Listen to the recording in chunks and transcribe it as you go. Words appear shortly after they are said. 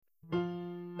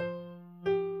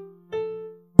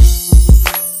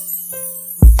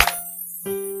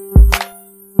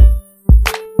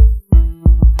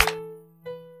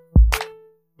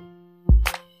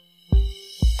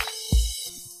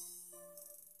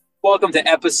Welcome to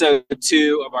episode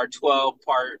 2 of our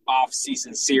 12-part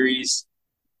off-season series.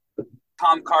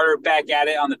 Tom Carter back at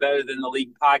it on the Better Than the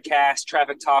League podcast,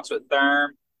 Traffic Talks with Therm.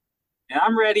 And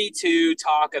I'm ready to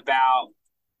talk about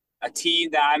a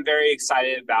team that I'm very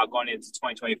excited about going into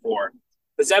 2024.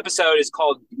 This episode is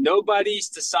called Nobodies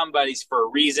to Somebodies for a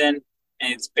reason,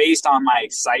 and it's based on my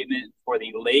excitement for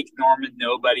the Lake Norman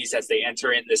Nobodies as they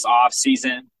enter in this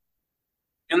offseason.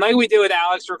 And like we did with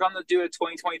Alex, we're going to do a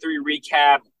 2023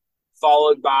 recap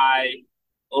followed by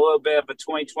a little bit of a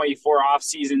 2024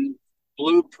 offseason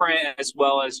blueprint as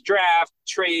well as draft,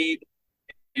 trade,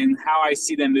 and how I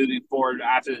see them moving forward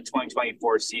after the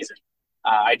 2024 season.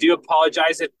 I do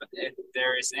apologize if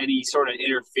there is any sort of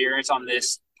interference on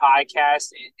this podcast.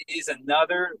 It is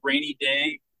another rainy day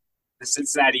in the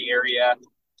Cincinnati area.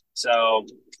 So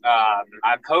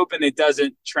I'm hoping it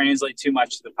doesn't translate too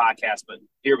much to the podcast, but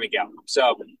here we go.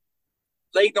 So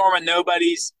Lake Norman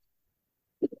Nobodies.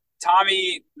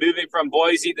 Tommy moving from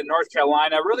Boise to North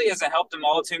Carolina really hasn't helped them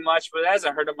all too much, but it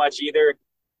hasn't hurt them much either.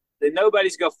 The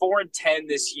Nobodies go 4-10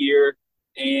 this year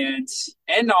and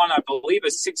end on, I believe, a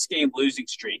 6-game losing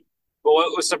streak. But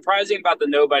what was surprising about the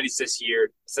Nobodies this year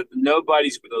is that the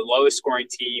Nobodies were the lowest scoring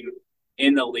team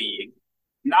in the league.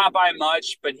 Not by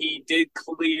much, but he did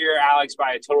clear Alex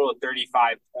by a total of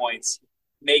 35 points,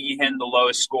 making him the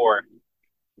lowest scorer.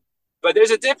 But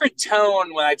there's a different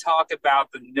tone when I talk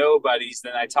about the Nobodies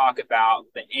than I talk about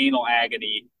the anal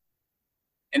agony.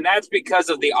 And that's because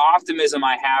of the optimism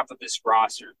I have with this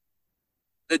roster.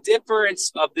 The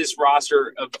difference of this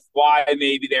roster of why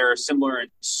maybe they're similar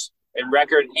in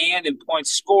record and in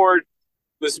points scored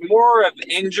was more of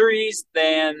injuries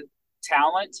than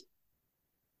talent.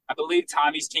 I believe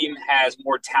Tommy's team has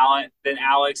more talent than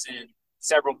Alex in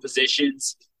several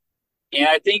positions. And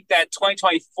I think that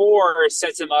 2024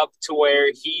 sets him up to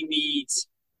where he needs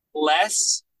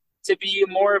less to be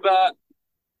more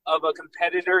of a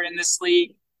competitor in this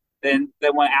league than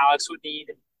what Alex would need.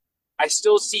 I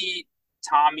still see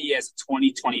Tommy as a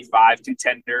 2025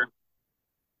 contender,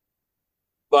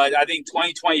 but I think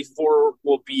 2024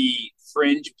 will be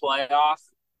fringe playoff,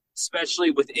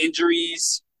 especially with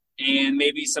injuries and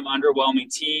maybe some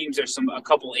underwhelming teams or a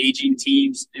couple aging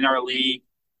teams in our league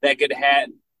that could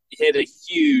hit a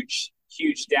huge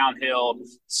downhill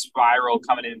spiral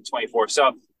coming in 24.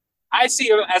 So I see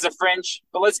him as a fringe,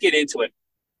 but let's get into it.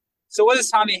 So what does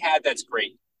Tommy have that's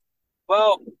great?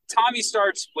 Well, Tommy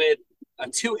starts with a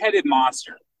two-headed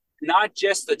monster, not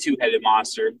just the two-headed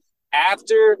monster.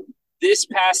 After this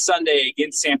past Sunday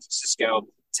against San Francisco,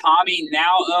 Tommy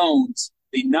now owns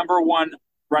the number one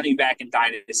running back in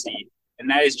Dynasty, and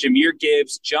that is Jahmyr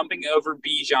Gibbs jumping over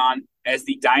Bijan as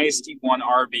the Dynasty 1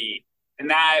 RB. And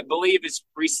that, I believe, is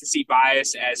recency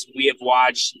bias as we have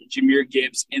watched Jahmyr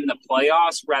Gibbs in the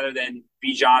playoffs rather than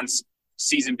Bijan's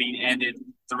season being ended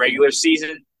the regular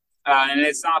season. And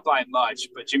it's not by much.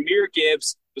 But Jahmyr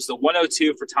Gibbs was the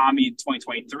 102 for Tommy in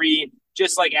 2023,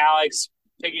 just like Alex,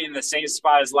 picking in the same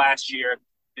spot as last year.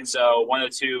 And so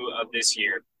 102 of this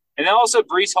year. And then also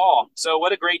Breece Hall. So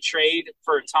what a great trade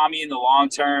for Tommy in the long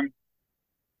term.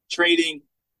 Trading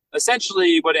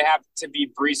essentially what it happened to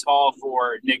be Breece Hall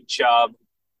for Nick Chubb.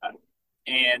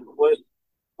 And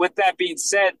with that being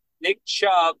said, Nick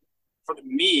Chubb, for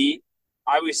me,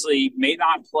 obviously may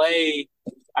not play.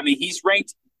 I mean, he's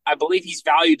ranked, I believe he's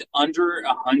valued under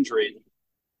 100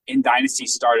 in Dynasty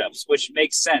startups, which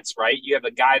makes sense, right? You have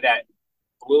a guy that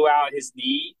blew out his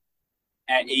knee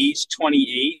at age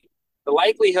 28. The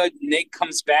likelihood Nick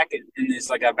comes back and is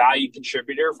like a value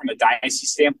contributor from a Dynasty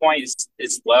standpoint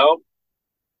is low.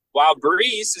 While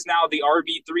Breece is now the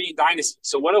RB3 in Dynasty.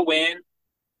 So what a win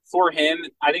for him.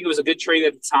 I think it was a good trade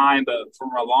at the time, but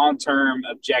from a long-term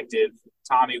objective,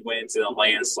 Tommy wins in a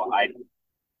landslide.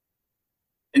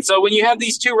 And so when you have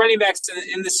these two running backs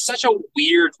in this such a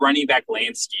weird running back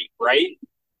landscape, right?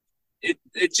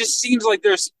 It just seems like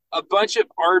there's a bunch of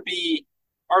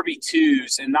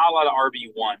RB2s and not a lot of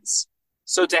RB1s.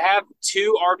 So to have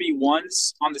two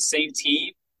RB1s on the same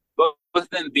team, both of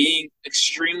them being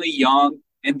extremely young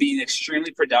and being extremely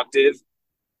productive,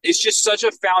 it's just such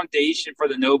a foundation for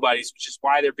the Nobodies, which is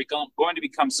why they're going to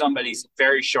become somebody's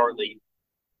very shortly.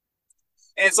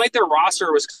 And it's like their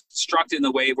roster was constructed in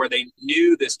the way where they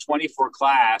knew this 24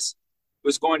 class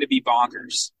was going to be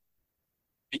bonkers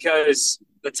because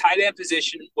the tight end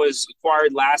position was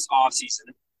acquired last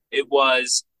offseason. It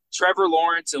was Trevor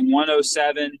Lawrence and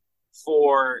 107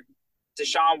 for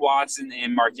Deshaun Watson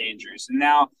and Mark Andrews. And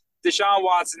now Deshaun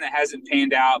Watson, that hasn't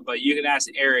panned out, but you can ask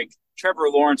Eric,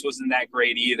 Trevor Lawrence wasn't that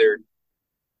great either.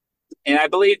 And I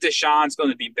believe Deshaun's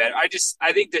going to be better. I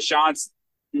think Deshaun's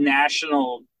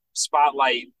national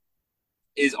spotlight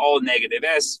is all negative,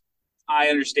 as I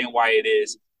understand why it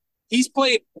is. He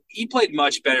played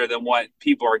much better than what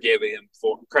people are giving him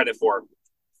for credit for.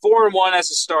 4-1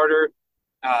 as a starter,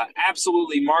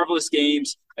 absolutely marvelous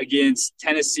games against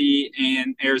Tennessee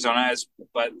and Arizona,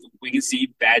 but we can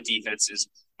see bad defenses.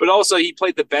 But also, he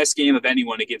played the best game of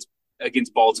anyone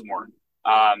against Baltimore.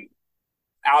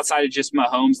 Outside of just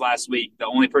Mahomes last week, the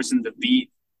only person to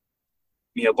beat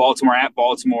Baltimore at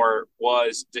Baltimore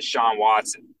was Deshaun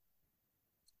Watson,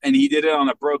 and he did it on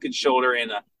a broken shoulder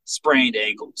and a sprained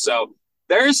ankle. So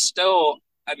there's still,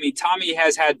 I mean, Tommy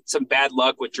has had some bad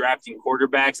luck with drafting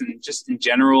quarterbacks, and just in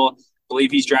general, I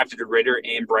believe he's drafted a Ritter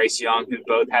and Bryce Young, who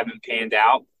both haven't panned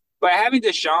out. But having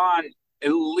Deshaun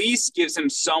at least gives him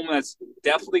someone that's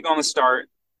definitely going to start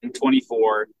in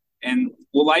 24 and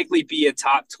will likely be a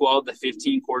top 12 to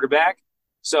 15 quarterback.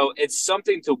 So it's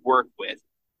something to work with.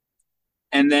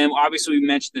 And then obviously we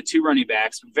mentioned the two running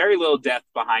backs, very little depth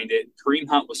behind it. Kareem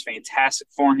Hunt was fantastic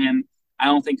for him. I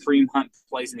don't think Kareem Hunt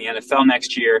plays in the NFL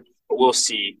next year, but we'll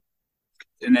see.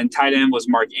 And then tight end was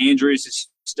Mark Andrews, is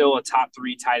still a top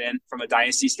 3 tight end from a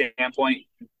dynasty standpoint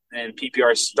and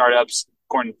PPR startups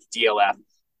according to DLF.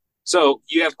 So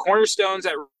you have cornerstones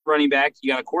at running back.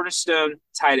 You got a cornerstone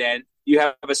tight end. You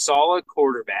have a solid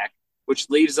quarterback, which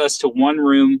leaves us to one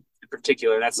room in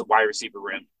particular, and that's the wide receiver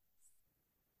room.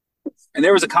 And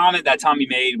there was a comment that Tommy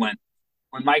made when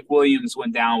Mike Williams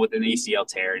went down with an ACL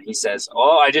tear, and he says,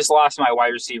 "Oh, I just lost my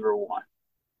wide receiver 1."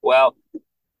 Well,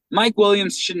 Mike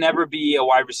Williams should never be a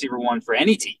wide receiver 1 for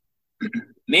any team.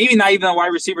 Maybe not even a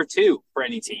wide receiver 2 for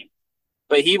any team.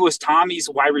 But he was Tommy's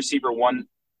wide receiver 1,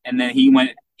 and then he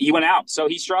went out, so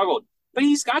he struggled. But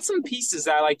he's got some pieces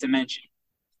that I like to mention.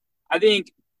 I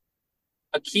think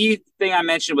a key thing I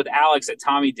mentioned with Alex that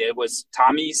Tommy did was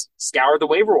Tommy scoured the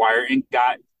waiver wire and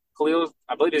got Khalil,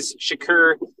 I believe it's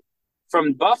Shakur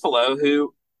from Buffalo,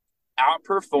 who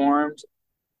outperformed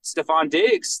Stephon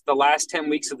Diggs the last 10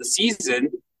 weeks of the season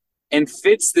and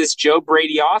fits this Joe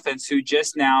Brady offense, who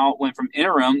just now went from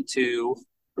interim to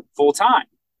full-time.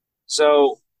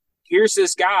 So here's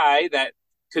this guy that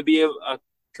could be a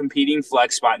competing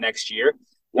flex spot next year.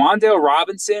 Wan'Dale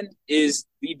Robinson is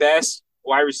the best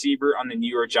wide receiver on the New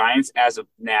York Giants as of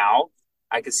now.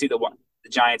 I could see the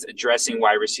Giants addressing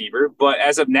wide receiver, but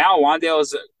as of now, Wan'Dale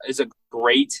is a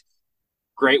great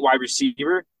wide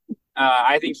receiver.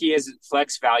 I think he has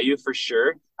flex value for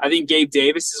sure. I think Gabe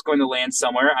Davis is going to land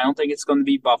somewhere. I don't think it's going to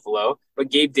be Buffalo, but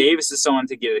Gabe Davis is someone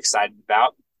to get excited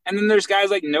about. And then there's guys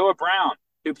like Noah Brown,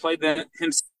 who played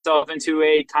himself into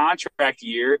a contract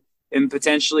year and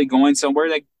potentially going somewhere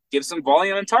that gives some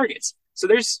volume and targets. So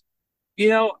there's,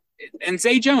 and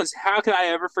Zay Jones, how could I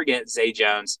ever forget Zay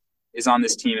Jones is on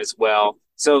this team as well.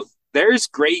 So there's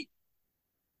great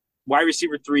wide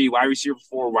receiver 3, wide receiver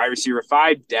 4, wide receiver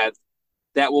 5 depth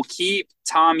that will keep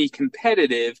Tommy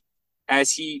competitive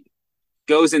as he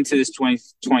goes into this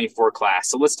 2024 class.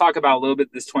 So let's talk about a little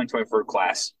bit this 2024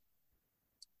 class.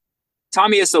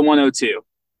 Tommy is the 102,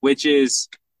 which is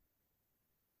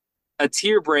a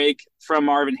tier break from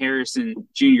Marvin Harrison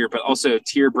Jr., but also a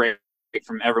tier break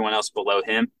from everyone else below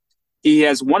him. He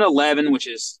has 111, which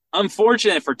is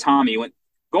unfortunate for Tommy. When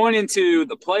going into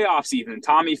the playoff season,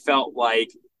 Tommy felt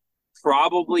like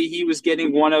probably he was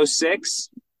getting 106.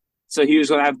 So he was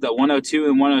going to have the 102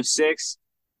 and 106.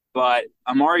 But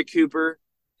Amari Cooper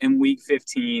in week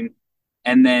 15,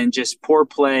 and then just poor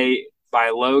play by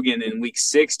Logan in week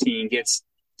 16 gets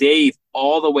Dave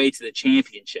all the way to the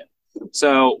championship.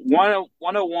 So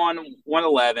 101,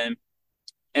 111,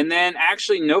 and then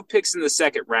actually no picks in the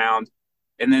second round,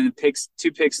 and then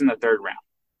two picks in the third round.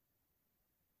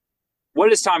 What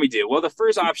does Tommy do? Well, the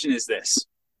first option is this.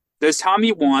 Does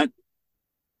Tommy want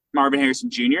Marvin Harrison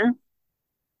Jr.?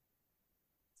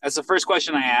 That's the first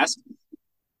question I ask.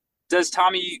 Does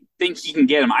Tommy think he can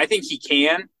get him? I think he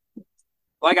can.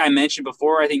 Like I mentioned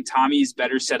before, I think Tommy's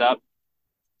better set up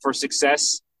for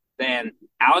success than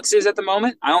Alex is at the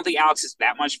moment. I don't think Alex is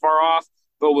that much far off,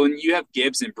 but when you have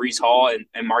Gibbs and Breece Hall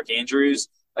and Mark Andrews,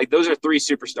 like those are 3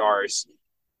 superstars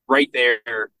right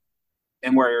there,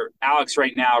 and where Alex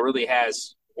right now really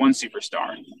has 1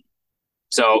 superstar.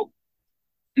 So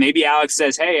maybe Alex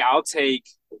says, hey, I'll take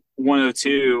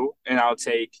 102 and I'll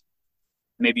take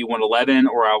maybe 111,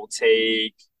 or I will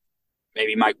take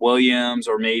maybe Mike Williams,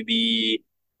 or maybe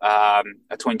a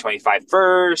 2025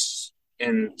 first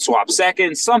and swap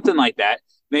second, something like that.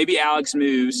 Maybe Alex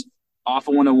moves off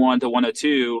of 101 to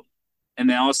 102, and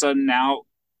then all of a sudden now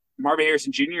Marvin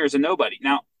Harrison Jr. is a nobody.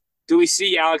 Now, do we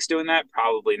see Alex doing that?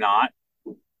 Probably not.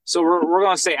 So we're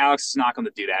going to say Alex is not going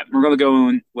to do that. We're going to go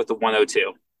in with the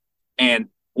 102. And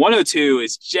 102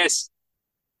 is just,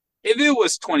 if it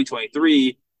was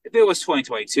 2023, if it was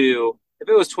 2022, if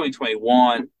it was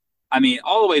 2021, I mean,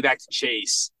 all the way back to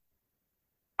Chase,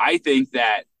 I think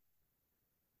that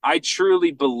I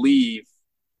truly believe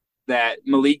that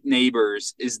Malik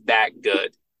Neighbors is that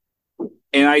good.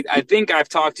 And I think I've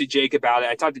talked to Jake about it.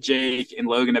 I talked to Jake and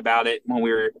Logan about it when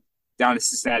we were down in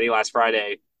Cincinnati last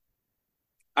Friday.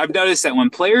 I've noticed that when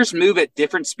players move at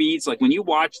different speeds, like when you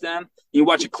watch them, you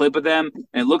watch a clip of them,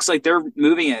 and it looks like they're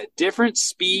moving at a different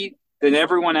speed than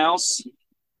everyone else,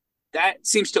 that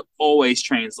seems to always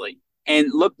translate.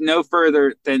 And look no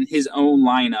further than his own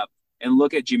lineup and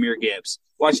look at Jahmyr Gibbs.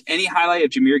 Watch any highlight of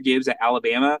Jahmyr Gibbs at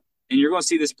Alabama, and you're going to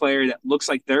see this player that looks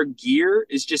like their gear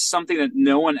is just something that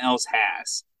no one else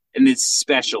has, and it's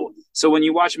special. So when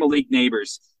you watch Malik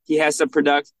Neighbors, he has the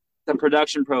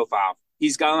production profile.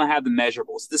 He's going to have the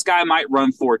measurables. This guy might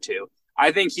run 4.2.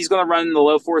 I think he's going to run in the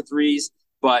low 4.3s,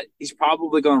 but he's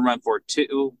probably going to run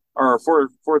 4.2 or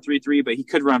 4.33, but he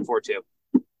could run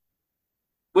 4.2,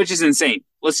 which is insane.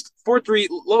 Let's 4.3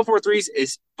 low 4.3s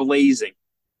is blazing.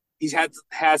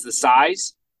 Has the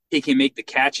size. He can make the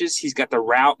catches. He's got the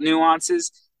route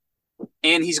nuances,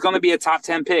 and he's going to be a top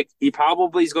 10 pick. He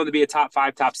probably is going to be a top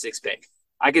 5, top 6 pick.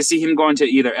 I could see him going to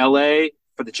either LA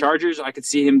for the Chargers. I could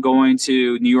see him going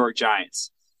to New York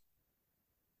Giants.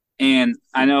 And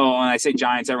I know when I say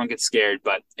Giants, everyone gets scared,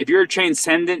 but if you're a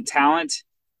transcendent talent,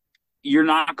 you're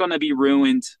not going to be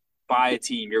ruined by a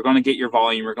team. You're going to get your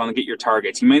volume. You're going to get your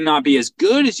targets. You may not be as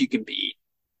good as you can be,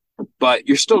 but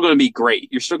you're still going to be great.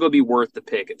 You're still going to be worth the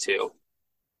pick at 2.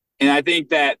 And I think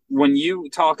that when you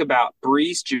talk about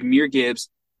Brees, Jahmyr Gibbs,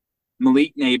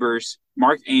 Malik Neighbors,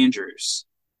 Mark Andrews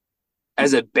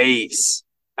as a base,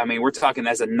 I mean, we're talking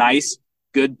as a nice,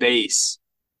 good base.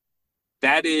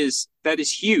 That is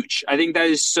huge. I think that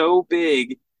is so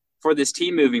big for this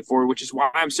team moving forward, which is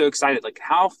why I'm so excited. Like,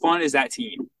 how fun is that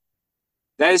team?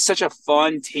 That is such a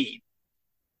fun team.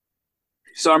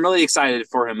 So I'm really excited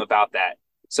for him about that.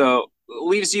 So it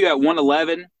leaves you at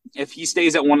 111. If he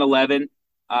stays at 111,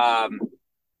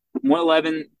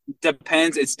 111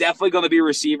 depends. It's definitely going to be a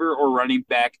receiver or running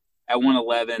back at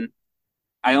 111.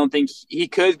 I don't think he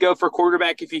could go for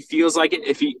quarterback if he feels like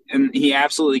it. And he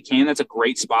absolutely can. That's a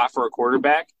great spot for a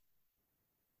quarterback.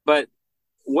 But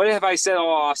what have I said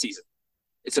all offseason?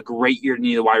 It's a great year to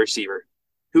need a wide receiver.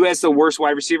 Who has the worst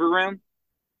wide receiver room?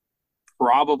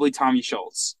 Probably Tommy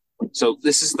Schultz. So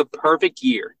this is the perfect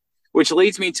year, which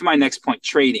leads me to my next point,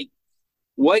 trading.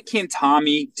 What can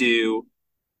Tommy do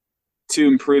to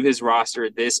improve his roster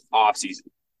this offseason?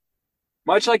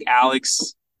 Much like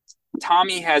Alex,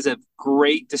 Tommy has a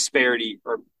great disparity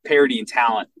or parity in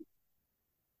talent.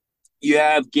 You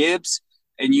have Gibbs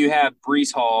and you have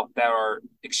Brees Hall that are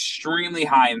extremely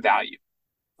high in value.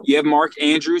 You have Mark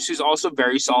Andrews, who's also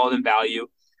very solid in value.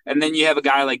 And then you have a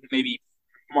guy like maybe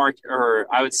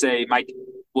I would say Mike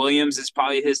Williams is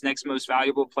probably his next most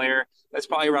valuable player. That's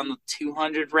probably around the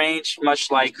 200 range,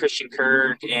 much like Christian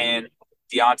Kirk and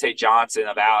Deontay Johnson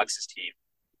of Alex's team.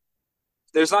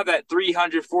 There's not that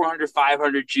 300, 400,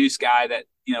 500 juice guy that,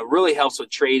 really helps with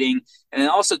trading. And then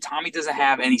also Tommy doesn't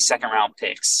have any second round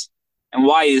picks. And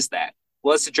why is that?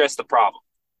 Well, let's address the problem.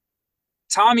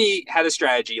 Tommy had a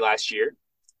strategy last year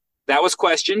that was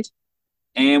questioned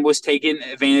and was taken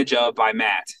advantage of by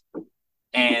Matt.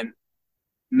 And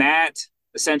Matt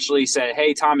essentially said,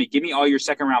 hey, Tommy, give me all your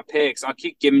second round picks. I'll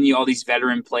keep giving you all these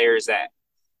veteran players that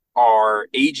are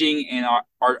aging and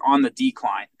are on the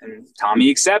decline. And Tommy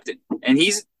accepted. And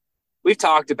we've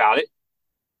talked about it.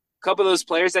 A couple of those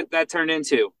players that turned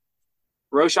into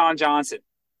Roshan Johnson,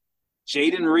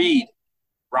 Jaden Reed,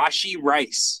 Rashee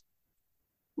Rice.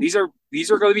 These are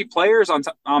going to be players on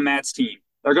Matt's team.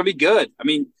 They're going to be good. I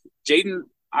mean, Jaden,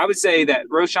 I would say that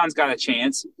Roshan's got a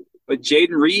chance, but Jaden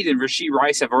Reed and Rashee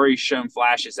Rice have already shown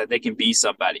flashes that they can be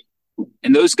somebody.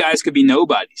 And those guys could be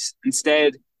nobodies.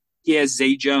 Instead, he has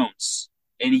Zay Jones,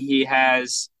 and he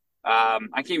has I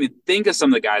can't even think of some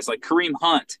of the guys like Kareem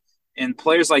Hunt and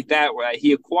players like that where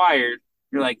he acquired.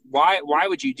 You're like, why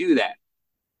would you do that?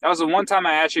 That was the one time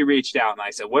I actually reached out and I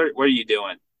said, what are you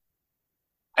doing?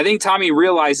 I think Tommy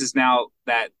realizes now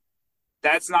that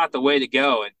that's not the way to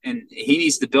go, and he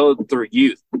needs to build through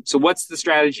youth. So what's the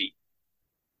strategy?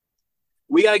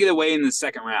 We got to get away in the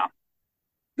second round.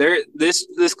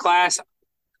 This class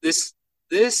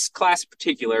in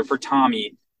particular for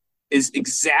Tommy is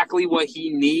exactly what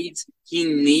he needs. He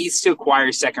needs to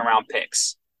acquire second round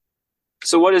picks.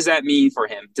 So what does that mean for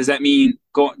him? Does that mean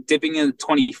dipping in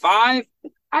 25?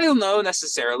 I don't know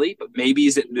necessarily, but maybe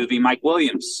is it moving Mike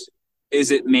Williams?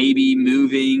 Is it maybe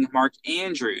moving Mark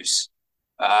Andrews?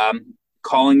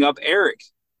 Calling up Eric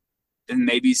and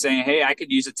maybe saying, hey, I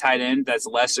could use a tight end that's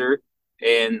lesser,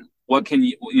 and what can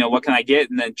I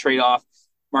get? And then trade off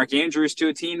Mark Andrews to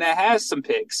a team that has some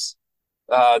picks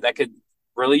that could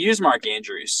really use Mark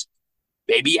Andrews.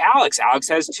 Maybe Alex. Alex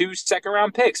has 2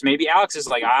 second-round picks. Maybe Alex is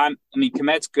like, I mean,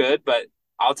 Komet's good, but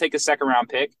I'll take a second-round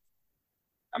pick.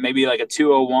 Maybe like a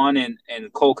 201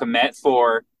 and Cole Komet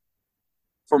for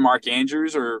Mark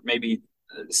Andrews, or maybe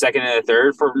a second and a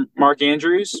third for Mark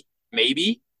Andrews.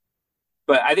 Maybe.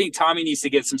 But I think Tommy needs to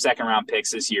get some second-round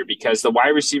picks this year because the wide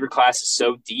receiver class is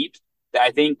so deep that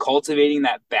I think cultivating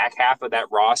that back half of that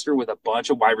roster with a bunch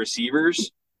of wide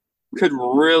receivers could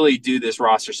really do this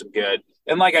roster some good.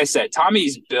 And like I said,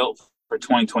 Tommy's built for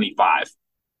 2025.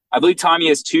 I believe Tommy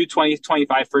has 2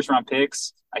 2025 first-round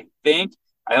picks, I think.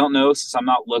 I don't know since I'm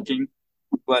not looking.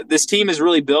 But this team is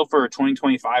really built for a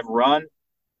 2025 run.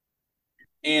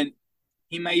 And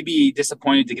he may be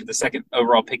disappointed to get the second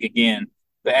overall pick again.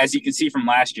 But as you can see from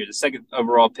last year, the second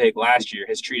overall pick last year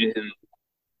has treated him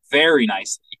very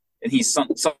nicely. And he's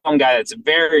some guy that's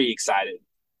very excited,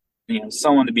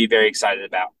 someone to be very excited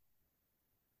about.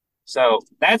 So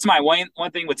that's my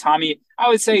one thing with Tommy. I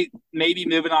would say maybe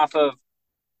moving off of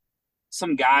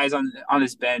some guys on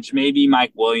his bench, maybe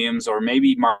Mike Williams or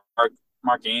maybe Mark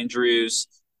Andrews.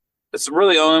 That's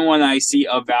really the only one I see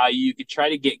of value. You could try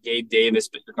to get Gabe Davis,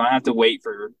 but you're going to have to wait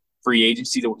for free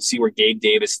agency to see where Gabe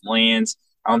Davis lands.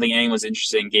 I don't think anyone's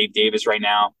interested in Gabe Davis right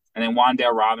now. And then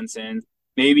Wan'Dale Robinson,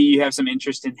 maybe you have some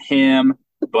interest in him,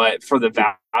 but for the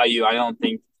value, I don't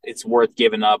think it's worth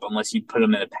giving up unless you put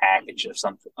him in a package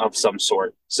of some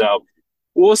sort. So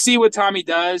we'll see what Tommy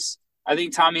does. I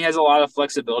think Tommy has a lot of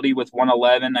flexibility with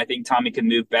 111. I think Tommy can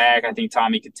move back. I think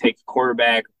Tommy can take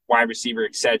quarterback, wide receiver,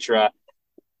 etc.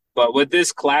 But with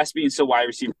this class being so wide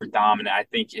receiver dominant, I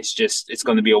think it's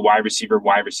going to be a wide receiver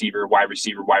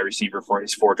for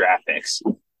his 4 draft picks.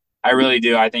 I really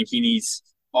do. I think he needs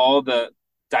all the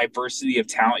diversity of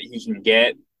talent he can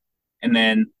get. And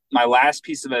then my last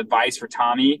piece of advice for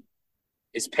Tommy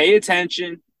is pay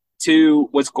attention to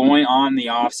what's going on in the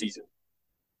offseason.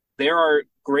 There are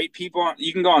great people.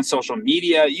 You can go on social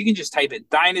media. You can just type in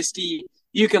Dynasty.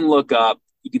 You can look up.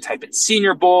 You can type in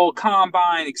Senior Bowl,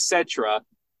 Combine, etc.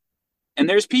 And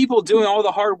there's people doing all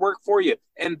the hard work for you.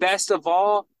 And best of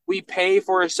all, we pay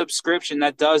for a subscription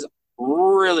that does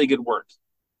really good work.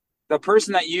 The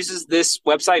person that uses this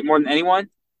website more than anyone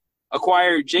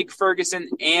acquired Jake Ferguson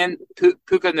and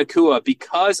Puka Nacua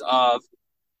because of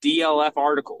DLF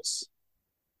articles.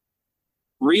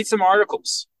 Read some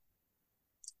articles.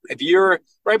 If you're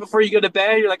right before you go to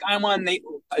bed, you're like, I want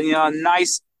a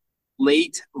nice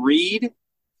late read.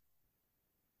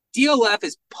 DLF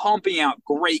is pumping out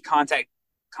great content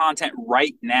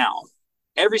right now.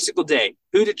 Every single day.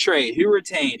 Who to trade, who to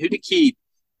retain, who to keep,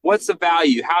 what's the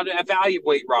value, how to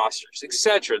evaluate rosters,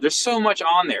 etc. There's so much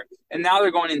on there. And now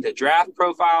they're going into draft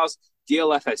profiles.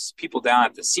 DLF has people down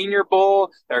at the Senior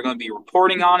Bowl that are going to be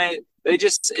reporting on it.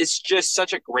 It's just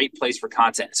such a great place for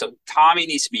content. So Tommy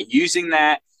needs to be using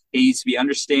that. He needs to be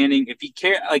understanding. If he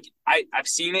cares, like I've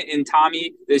seen it in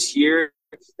Tommy this year.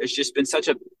 There's just been such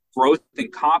a growth in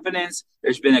confidence.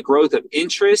 There's been a growth of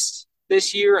interest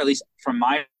this year, at least from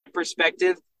my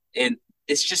perspective. And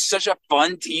it's just such a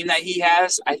fun team that he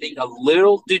has. I think a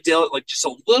little due diligence, like just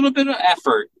a little bit of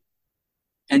effort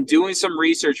and doing some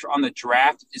research on the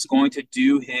draft is going to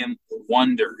do him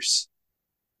wonders.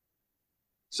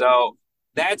 So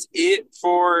that's it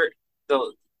for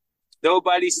the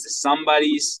nobodies to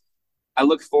somebodies. I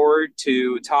look forward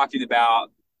to talking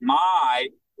about my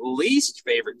least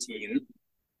favorite team,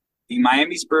 the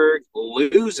Miamisburg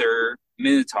loser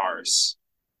Minotaurs.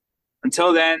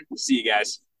 Until then, see you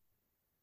guys.